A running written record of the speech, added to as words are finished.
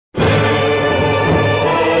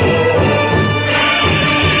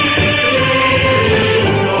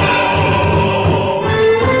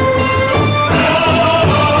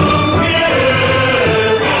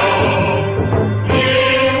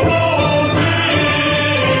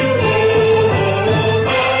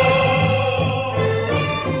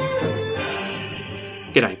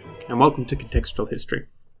and welcome to Contextual History.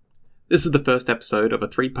 This is the first episode of a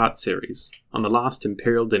three-part series on the last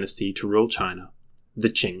imperial dynasty to rule China, the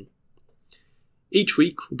Qing. Each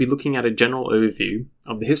week we'll be looking at a general overview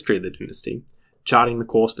of the history of the dynasty, charting the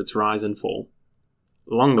course of its rise and fall.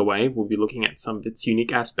 Along the way we'll be looking at some of its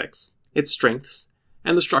unique aspects, its strengths,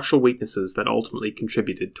 and the structural weaknesses that ultimately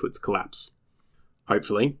contributed to its collapse.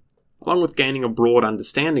 Hopefully, along with gaining a broad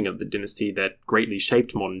understanding of the dynasty that greatly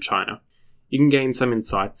shaped modern China, you can gain some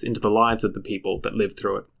insights into the lives of the people that lived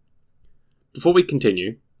through it. Before we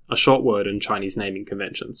continue, a short word on Chinese naming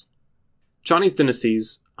conventions. Chinese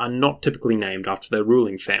dynasties are not typically named after their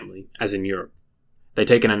ruling family, as in Europe. They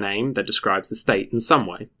take in a name that describes the state in some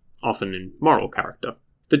way, often in moral character.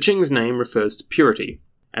 The Qing's name refers to purity,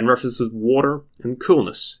 and references water and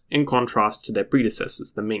coolness, in contrast to their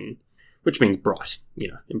predecessors, the Ming, which means bright,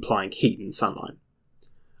 implying heat and sunlight.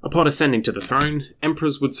 Upon ascending to the throne,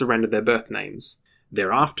 emperors would surrender their birth names,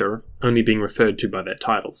 thereafter only being referred to by their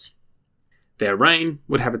titles. Their reign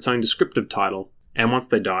would have its own descriptive title, and once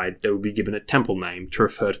they died, they would be given a temple name to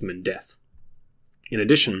refer to them in death. In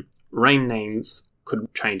addition, reign names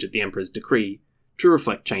could change at the emperor's decree to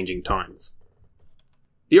reflect changing times.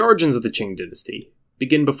 The origins of the Qing dynasty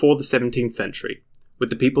begin before the 17th century, with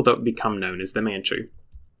the people that would become known as the Manchu.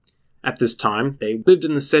 At this time, they lived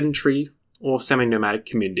in the sedentary or semi-nomadic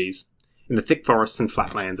communities in the thick forests and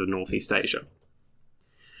flatlands of Northeast Asia.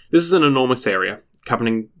 This is an enormous area,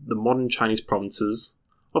 covering the modern Chinese provinces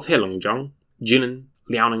of Heilongjiang, Jinan,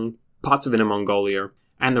 Liaoning, parts of Inner Mongolia,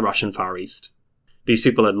 and the Russian Far East. These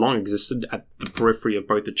people had long existed at the periphery of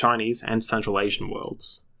both the Chinese and Central Asian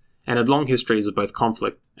worlds, and had long histories of both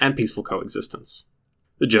conflict and peaceful coexistence.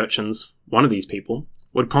 The Jurchens, one of these people,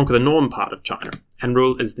 would conquer the northern part of China and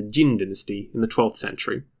rule as the Qing Dynasty in the 12th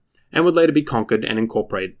century, and would later be conquered and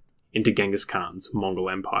incorporated into Genghis Khan's Mongol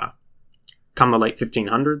Empire. Come the late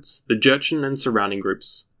 1500s, the Jurchen and surrounding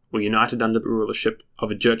groups were united under the rulership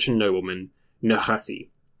of a Jurchen nobleman, Nurhaci.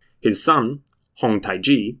 His son, Hong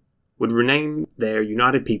Taiji, would rename their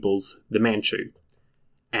united peoples the Manchu,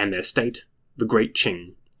 and their state the Great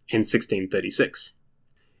Qing, in 1636.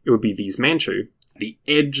 It would be these Manchu, at the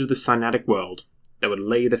edge of the Sinitic world, that would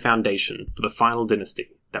lay the foundation for the final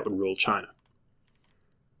dynasty that would rule China.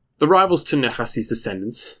 The rivals to Nurhaci's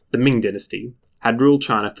descendants, the Ming dynasty, had ruled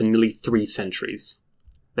China for nearly 3 centuries.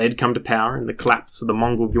 They had come to power in the collapse of the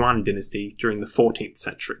Mongol Yuan dynasty during the 14th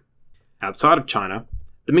century. Outside of China,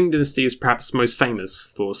 the Ming dynasty is perhaps most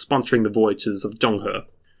famous for sponsoring the voyages of Zhonghe,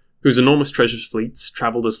 whose enormous treasure fleets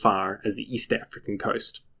travelled as far as the East African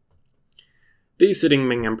coast. These sitting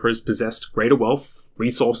Ming emperors possessed greater wealth,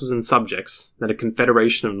 resources and subjects than a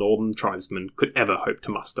confederation of northern tribesmen could ever hope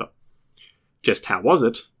to muster. Just how was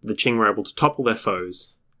it the Qing were able to topple their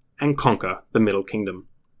foes and conquer the Middle Kingdom?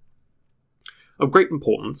 Of great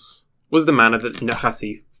importance was the manner that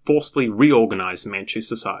Nurhaci forcefully reorganized Manchu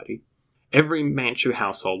society. Every Manchu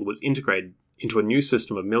household was integrated into a new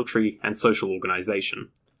system of military and social organization,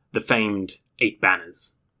 the famed 8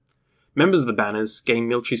 banners. Members of the banners gained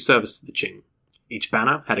military service to the Qing. Each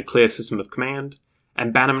banner had a clear system of command,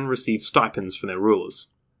 and bannermen received stipends from their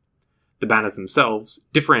rulers. The banners themselves,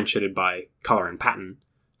 differentiated by colour and pattern,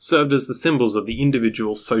 served as the symbols of the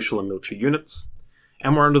individual social and military units,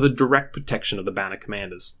 and were under the direct protection of the banner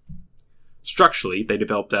commanders. Structurally, they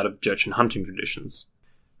developed out of Jurchen hunting traditions.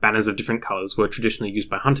 Banners of different colours were traditionally used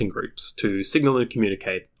by hunting groups to signal and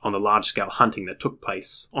communicate on the large-scale hunting that took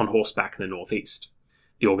place on horseback in the northeast.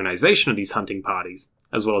 The organisation of these hunting parties,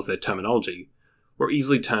 as well as their terminology, were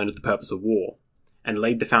easily turned to the purpose of war, and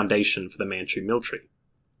laid the foundation for the Manchu military,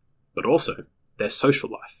 but also their social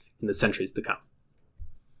life in the centuries to come.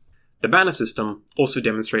 The banner system also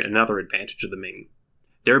demonstrated another advantage of the Ming,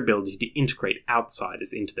 their ability to integrate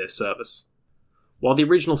outsiders into their service. While the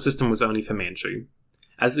original system was only for Manchu,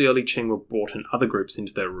 as the early Qing were brought in other groups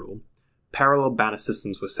into their rule, parallel banner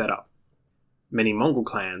systems were set up. Many Mongol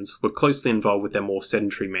clans were closely involved with their more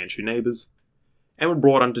sedentary Manchu neighbours, and were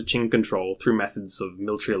brought under Qing control through methods of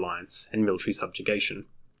military alliance and military subjugation.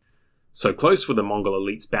 So close were the Mongol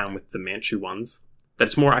elites bound with the Manchu ones, that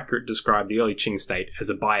it's more accurate to describe the early Qing state as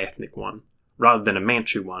a bi-ethnic one, rather than a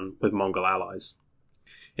Manchu one with Mongol allies.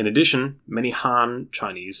 In addition, many Han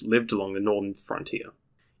Chinese lived along the northern frontier,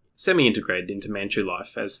 semi-integrated into Manchu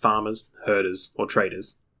life as farmers, herders, or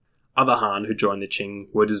traders. Other Han who joined the Qing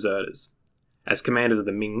were deserters, as commanders of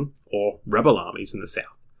the Ming, or rebel armies in the south,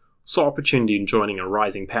 saw opportunity in joining a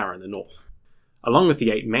rising power in the north. Along with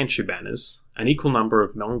the 8 Manchu banners, an equal number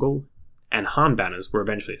of Mongol and Han banners were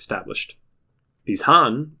eventually established. These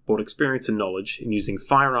Han brought experience and knowledge in using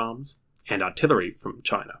firearms and artillery from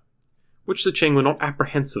China, which the Qing were not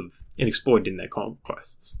apprehensive in exploiting their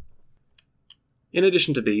conquests. In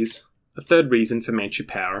addition to these, a third reason for Manchu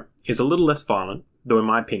power is a little less violent, though in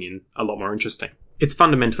my opinion, a lot more interesting. It's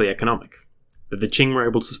fundamentally economic, that the Qing were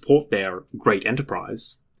able to support their great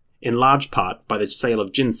enterprise, in large part by the sale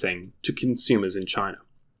of ginseng to consumers in China.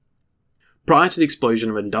 Prior to the explosion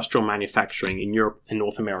of industrial manufacturing in Europe and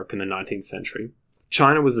North America in the 19th century,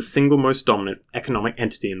 China was the single most dominant economic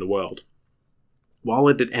entity in the world. While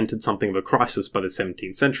it had entered something of a crisis by the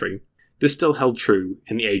 17th century, this still held true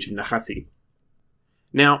in the age of Nahasi.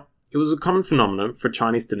 Now, it was a common phenomenon for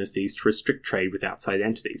Chinese dynasties to restrict trade with outside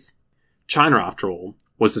entities. China, after all,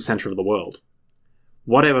 was the centre of the world.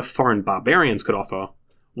 Whatever foreign barbarians could offer,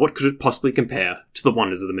 what could it possibly compare to the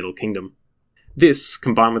wonders of the Middle Kingdom? This,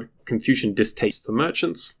 combined with Confucian distaste for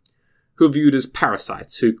merchants, who were viewed as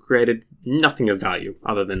parasites who created nothing of value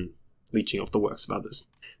other than leeching off the works of others,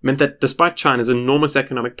 meant that despite China's enormous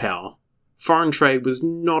economic power, foreign trade was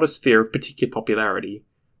not a sphere of particular popularity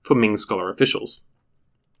for Ming scholar officials.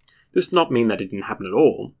 This did not mean that it didn't happen at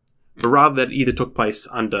all, but rather that it either took place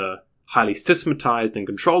under highly systematized and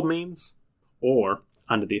controlled means, or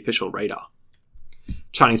under the official radar.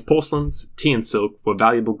 Chinese porcelains, tea and silk were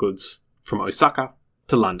valuable goods from Osaka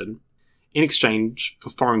to London, in exchange for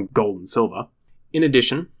foreign gold and silver. In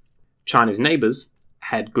addition, China's neighbours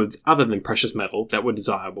had goods other than precious metal that were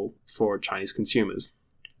desirable for Chinese consumers.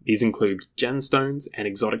 These include gemstones and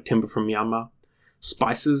exotic timber from Myanmar,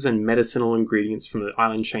 spices and medicinal ingredients from the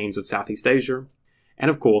island chains of Southeast Asia,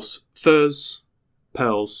 and of course, furs,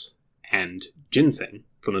 pearls, and ginseng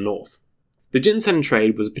from the north. The ginseng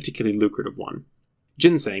trade was a particularly lucrative one.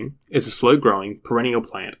 Ginseng is a slow-growing, perennial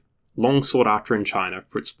plant, long sought after in China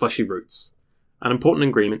for its fleshy roots, an important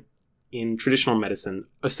ingredient in traditional medicine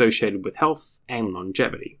associated with health and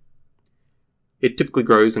longevity. It typically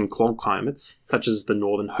grows in cold climates, such as the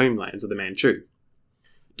northern homelands of the Manchu.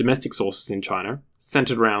 Domestic sources in China,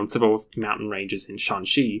 centered around several mountain ranges in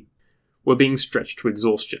Shanxi, were being stretched to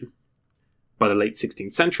exhaustion. By the late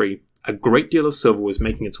 16th century, a great deal of silver was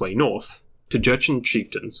making its way north to Jurchen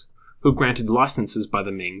chieftains, who granted licenses by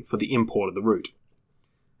the Ming for the import of the root.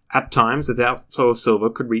 At times, the outflow of silver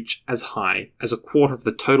could reach as high as a quarter of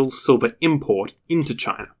the total silver import into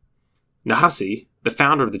China. Nahasi, the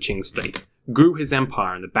founder of the Qing state, grew his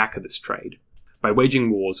empire on the back of this trade, by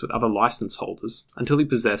waging wars with other license holders until he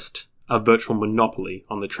possessed a virtual monopoly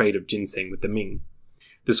on the trade of ginseng with the Ming.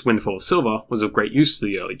 This windfall of silver was of great use to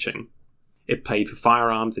the early Qing. It paid for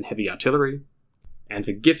firearms and heavy artillery, and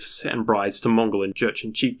for gifts and bribes to Mongol and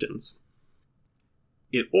Jurchen chieftains.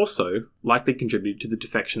 It also likely contributed to the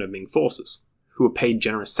defection of Ming forces, who were paid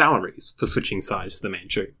generous salaries for switching sides to the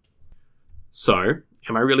Manchu. So,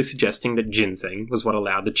 am I really suggesting that ginseng was what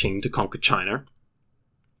allowed the Qing to conquer China?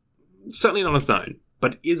 Certainly not on its own,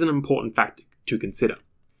 but it is an important factor to consider.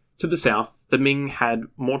 To the south, the Ming had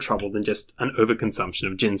more trouble than just an overconsumption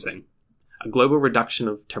of ginseng. A global reduction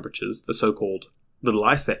of temperatures, the so-called Little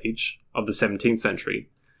Ice Age of the 17th century,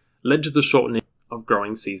 led to the shortening of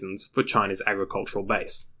growing seasons for China's agricultural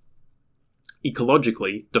base.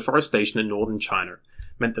 Ecologically, deforestation in northern China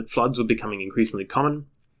meant that floods were becoming increasingly common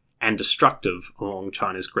and destructive along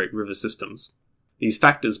China's great river systems. These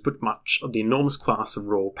factors put much of the enormous class of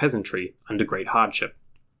rural peasantry under great hardship.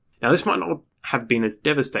 Now, this might not have been as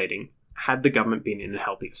devastating had the government been in a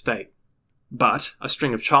healthier state, but a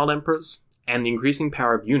string of child emperors and the increasing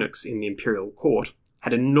power of eunuchs in the imperial court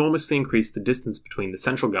had enormously increased the distance between the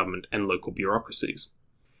central government and local bureaucracies.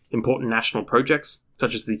 Important national projects,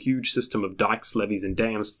 such as the huge system of dikes, levees, and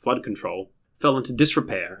dams for flood control, fell into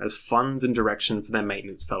disrepair as funds and direction for their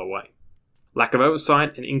maintenance fell away. Lack of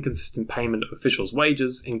oversight and inconsistent payment of officials'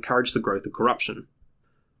 wages encouraged the growth of corruption.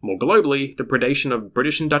 More globally, the predation of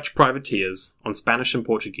British and Dutch privateers on Spanish and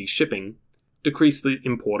Portuguese shipping decreased the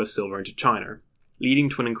import of silver into China, leading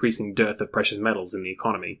to an increasing dearth of precious metals in the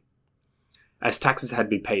economy. As taxes had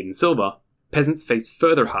been paid in silver, peasants faced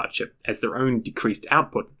further hardship as their own decreased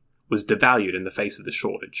output was devalued in the face of the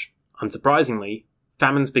shortage. Unsurprisingly,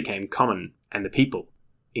 famines became common and the people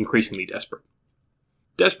increasingly desperate.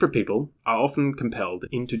 Desperate people are often compelled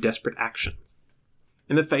into desperate actions.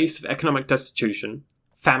 In the face of economic destitution,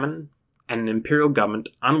 famine, and an imperial government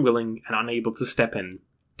unwilling and unable to step in,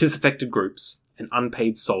 disaffected groups and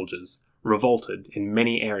unpaid soldiers revolted in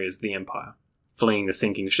many areas of the empire. Fleeing a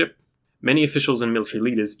sinking ship, many officials and military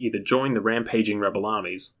leaders either joined the rampaging rebel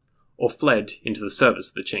armies or fled into the service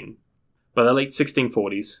of the Qing. By the late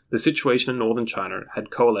 1640s, the situation in northern China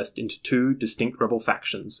had coalesced into two distinct rebel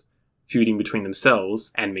factions, feuding between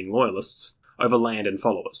themselves and Ming loyalists over land and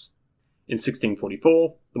followers. In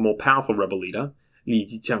 1644, the more powerful rebel leader, Li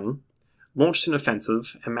Zicheng, launched an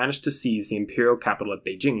offensive and managed to seize the imperial capital at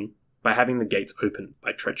Beijing by having the gates opened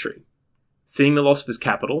by treachery. Seeing the loss of his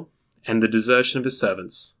capital and the desertion of his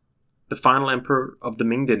servants, the final emperor of the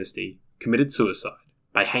Ming Dynasty committed suicide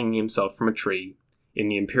by hanging himself from a tree in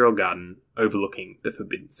the imperial garden overlooking the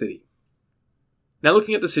Forbidden City. Now,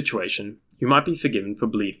 looking at the situation, you might be forgiven for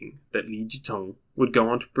believing that Li Jiteng would go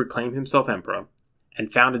on to proclaim himself emperor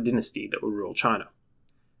and found a dynasty that would rule China.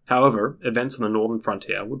 However, events on the northern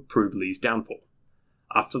frontier would prove Li's downfall.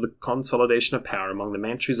 After the consolidation of power among the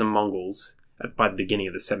Manchus and Mongols by the beginning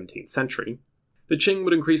of the 17th century, the Qing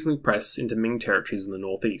would increasingly press into Ming territories in the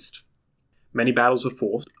northeast. Many battles were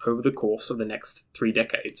fought over the course of the next 3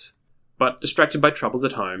 decades, but distracted by troubles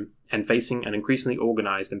at home and facing an increasingly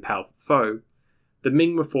organized and powerful foe, the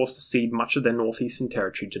Ming were forced to cede much of their northeastern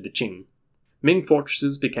territory to the Qing. Ming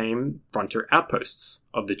fortresses became frontier outposts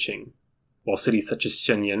of the Qing, while cities such as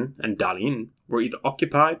Shenyang and Dalian were either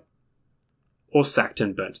occupied or sacked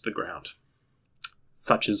and burnt to the ground.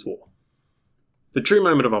 Such is war. The true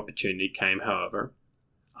moment of opportunity came, however,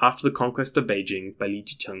 after the conquest of Beijing by Li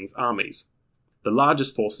Jiteng's armies. The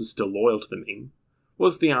largest forces still loyal to the Ming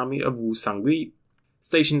was the army of Wu Sangui,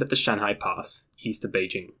 stationed at the Shanhai Pass, east of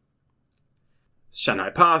Beijing.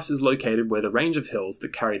 Shanhai Pass is located where the range of hills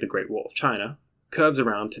that carry the Great Wall of China curves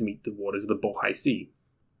around to meet the waters of the Bohai Sea.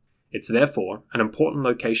 It's therefore an important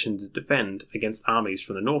location to defend against armies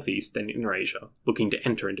from the northeast and Inner Asia looking to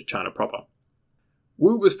enter into China proper.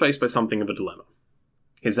 Wu was faced by something of a dilemma.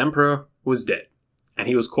 His emperor was dead, and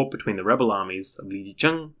he was caught between the rebel armies of Li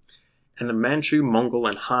Jiteng and the Manchu, Mongol,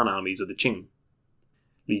 and Han armies of the Qing.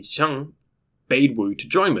 Li Jiteng bade Wu to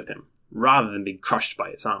join with him, rather than be crushed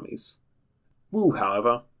by his armies. Wu,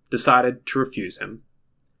 however, decided to refuse him,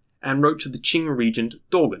 and wrote to the Qing regent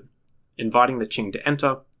Dogen, inviting the Qing to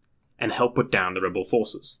enter and help put down the rebel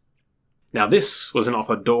forces. Now this was an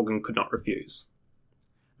offer Dogen could not refuse.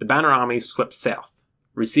 The Banner armies swept south,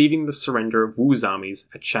 receiving the surrender of Wu's armies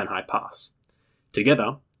at Shanhai Pass.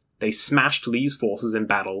 Together, they smashed Li's forces in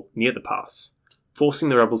battle near the pass, forcing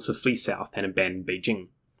the rebels to flee south and abandon Beijing.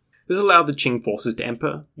 This allowed the Qing forces to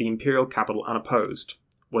enter the imperial capital unopposed,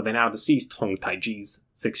 where the now deceased Hong Taiji's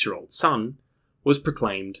 6-year-old son was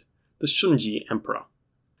proclaimed the Shunji Emperor.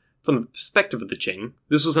 From the perspective of the Qing,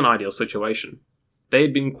 this was an ideal situation. They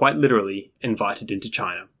had been quite literally invited into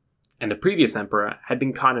China, and the previous emperor had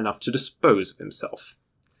been kind enough to dispose of himself.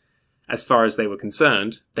 As far as they were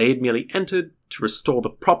concerned, they had merely entered to restore the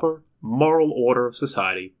proper moral order of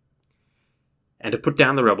society and to put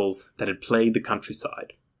down the rebels that had plagued the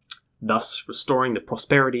countryside, thus restoring the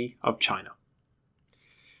prosperity of China.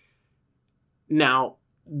 Now,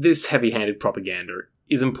 this heavy-handed propaganda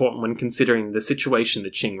is important when considering the situation the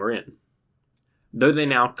Qing were in. Though they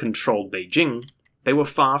now controlled Beijing, they were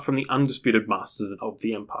far from the undisputed masters of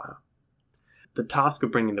the empire. The task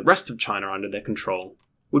of bringing the rest of China under their control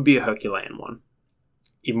would be a Herculean one.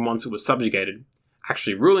 Even once it was subjugated,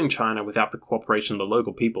 actually ruling China without the cooperation of the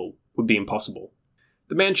local people would be impossible.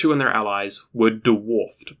 The Manchu and their allies were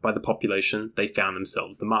dwarfed by the population they found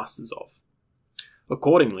themselves the masters of.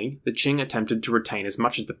 Accordingly, the Qing attempted to retain as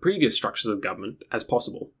much of the previous structures of government as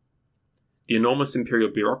possible. The enormous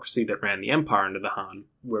imperial bureaucracy that ran the empire under the Han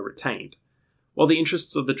were retained, while the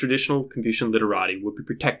interests of the traditional Confucian literati would be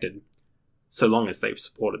protected so long as they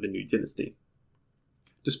supported the new dynasty.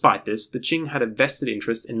 Despite this, the Qing had a vested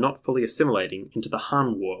interest in not fully assimilating into the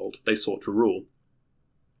Han world they sought to rule.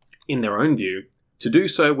 In their own view, to do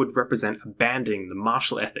so would represent abandoning the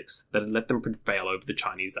martial ethics that had let them prevail over the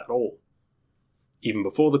Chinese at all. Even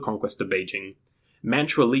before the conquest of Beijing,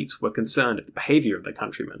 Manchu elites were concerned at the behaviour of their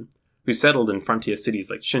countrymen, who settled in frontier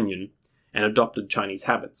cities like Shenyang and adopted Chinese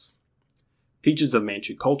habits. Features of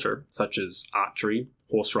Manchu culture, such as archery,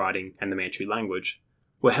 horse riding, and the Manchu language,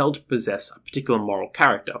 were held to possess a particular moral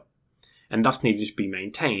character, and thus needed to be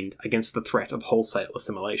maintained against the threat of wholesale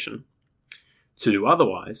assimilation. To do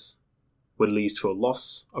otherwise would lead to a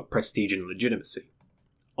loss of prestige and legitimacy,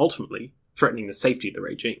 ultimately threatening the safety of the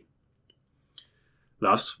regime.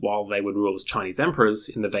 Thus, while they would rule as Chinese emperors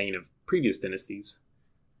in the vein of previous dynasties,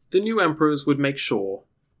 the new emperors would make sure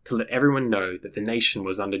to let everyone know that the nation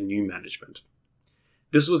was under new management.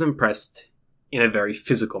 This was impressed in a very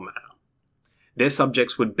physical manner. Their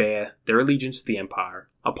subjects would bear their allegiance to the empire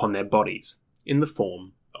upon their bodies in the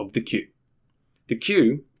form of the queue. The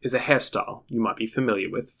queue is a hairstyle you might be familiar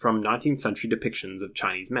with from 19th century depictions of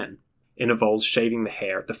Chinese men. It involves shaving the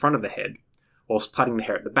hair at the front of the head, whilst plaiting the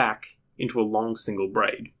hair at the back into a long single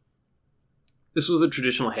braid. This was a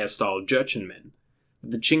traditional hairstyle of Jurchen men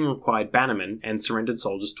that the Qing required bannermen and surrendered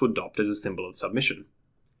soldiers to adopt as a symbol of submission.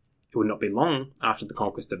 It would not be long after the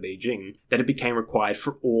conquest of Beijing that it became required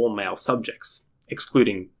for all male subjects,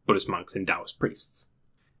 excluding Buddhist monks and Taoist priests.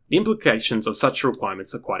 The implications of such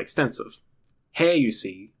requirements are quite extensive. Hair, you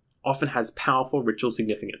see, often has powerful ritual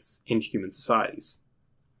significance in human societies.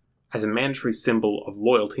 As a mandatory symbol of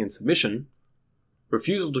loyalty and submission,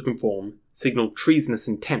 refusal to conform signaled treasonous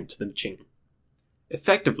intent to the Qing.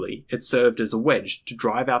 Effectively, it served as a wedge to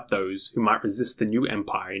drive out those who might resist the new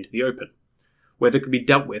empire into the open, where they could be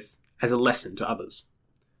dealt with as a lesson to others.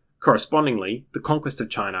 Correspondingly, the conquest of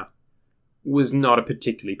China was not a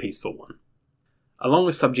particularly peaceful one. Along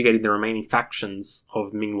with subjugating the remaining factions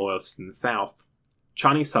of Ming loyalists in the south,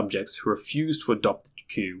 Chinese subjects who refused to adopt the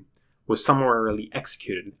queue were summarily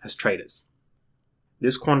executed as traitors.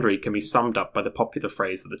 This quandary can be summed up by the popular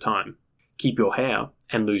phrase of the time: keep your hair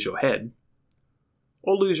and lose your head,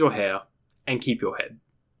 or lose your hair and keep your head.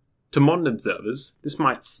 To modern observers, this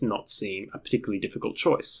might not seem a particularly difficult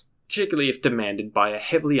choice, particularly if demanded by a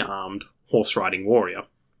heavily armed horse-riding warrior.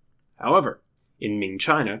 However, in Ming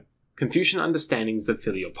China, Confucian understandings of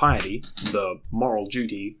filial piety, the moral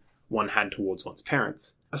duty one had towards one's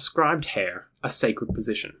parents, ascribed hair a sacred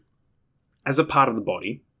position. As a part of the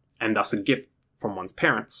body, and thus a gift from one's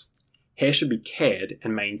parents, hair should be cared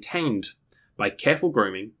and maintained by careful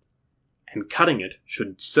grooming, and cutting it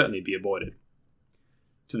should certainly be avoided.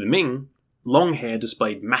 To the Ming, long hair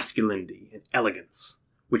displayed masculinity and elegance,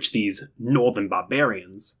 which these northern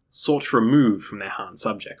barbarians sought to remove from their Han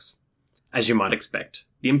subjects. As you might expect,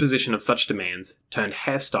 the imposition of such demands turned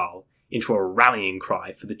hairstyle into a rallying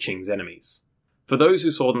cry for the Qing's enemies, for those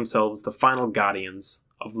who saw themselves the final guardians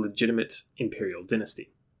of the legitimate imperial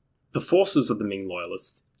dynasty. The forces of the Ming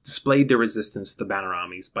loyalists displayed their resistance to the banner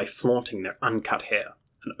armies by flaunting their uncut hair,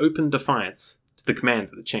 an open defiance to the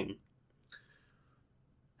commands of the Qing.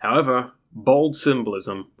 However, bold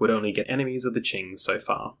symbolism would only get enemies of the Qing so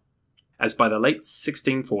far, as by the late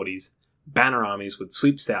 1640s, banner armies would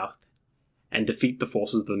sweep south and defeat the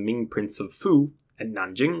forces of the Ming Prince of Fu at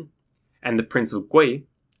Nanjing and the Prince of Gui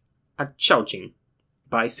at Shaoqing.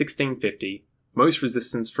 By 1650, most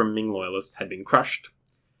resistance from Ming loyalists had been crushed,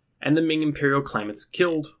 and the Ming imperial claimants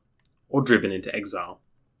killed or driven into exile.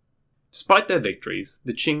 Despite their victories,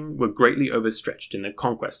 the Qing were greatly overstretched in their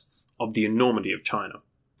conquests of the enormity of China.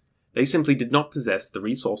 They simply did not possess the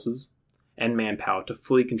resources and manpower to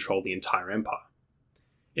fully control the entire empire.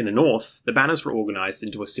 In the north, the banners were organized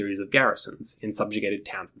into a series of garrisons in subjugated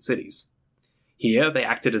towns and cities. Here, they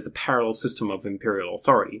acted as a parallel system of imperial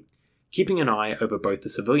authority, keeping an eye over both the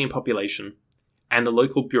civilian population and the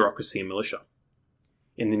local bureaucracy and militia.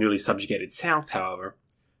 In the newly subjugated south, however,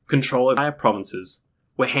 control of entire provinces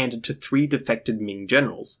were handed to 3 defected Ming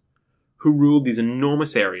generals, who ruled these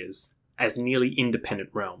enormous areas as nearly independent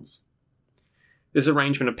realms. This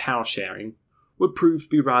arrangement of power sharing would prove to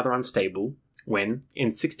be rather unstable when, in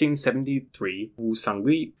 1673, Wu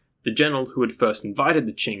Sangui, the general who had first invited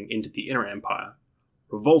the Qing into the Inner Empire,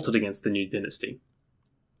 revolted against the new dynasty.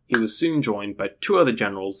 He was soon joined by 2 other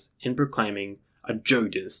generals in proclaiming a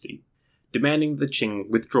Zhou dynasty, demanding that the Qing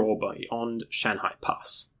withdraw beyond Shanhai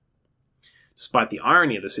Pass. Despite the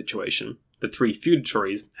irony of the situation, the 3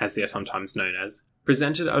 feudatories, as they are sometimes known as,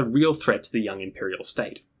 presented a real threat to the young imperial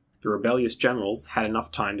state. The rebellious generals had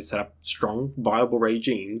enough time to set up strong, viable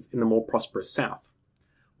regimes in the more prosperous south,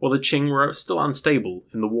 while the Qing were still unstable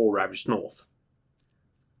in the war-ravaged north.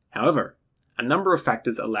 However, a number of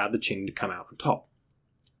factors allowed the Qing to come out on top.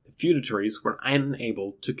 The feudatories were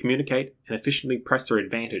unable to communicate and efficiently press their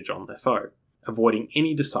advantage on their foe, avoiding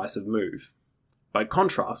any decisive move. By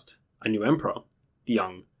contrast, a new emperor, the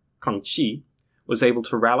young Kangxi, was able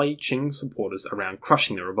to rally Qing supporters around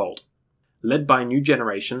crushing the revolt. Led by a new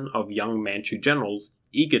generation of young Manchu generals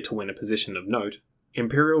eager to win a position of note,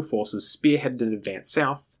 imperial forces spearheaded an advance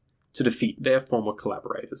south to defeat their former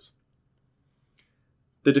collaborators.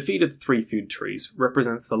 The defeat of the 3 feudatories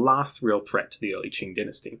represents the last real threat to the early Qing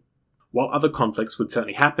dynasty. While other conflicts would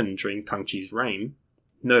certainly happen during Kangxi's reign,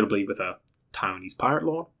 notably with a Taiwanese pirate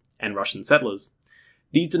lord and Russian settlers,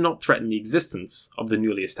 these did not threaten the existence of the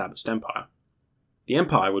newly established empire. The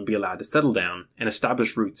empire would be allowed to settle down and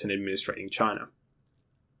establish roots in administrating China.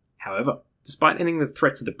 However, despite ending the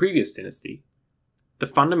threats of the previous dynasty, the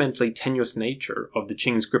fundamentally tenuous nature of the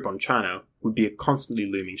Qing's grip on China would be a constantly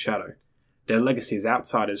looming shadow. Their legacy as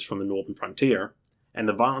outsiders from the northern frontier, and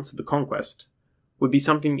the violence of the conquest, would be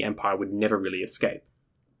something the empire would never really escape.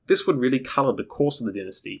 This would really colour the course of the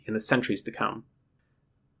dynasty in the centuries to come.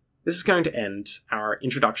 This is going to end our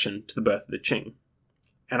introduction to the birth of the Qing,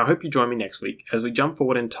 and I hope you join me next week as we jump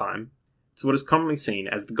forward in time to what is commonly seen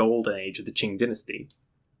as the golden age of the Qing dynasty,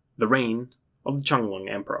 the reign of the Changlong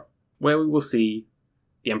Emperor, where we will see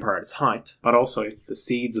the empire at its height, but also the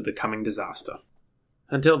seeds of the coming disaster.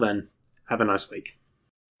 Until then, have a nice week.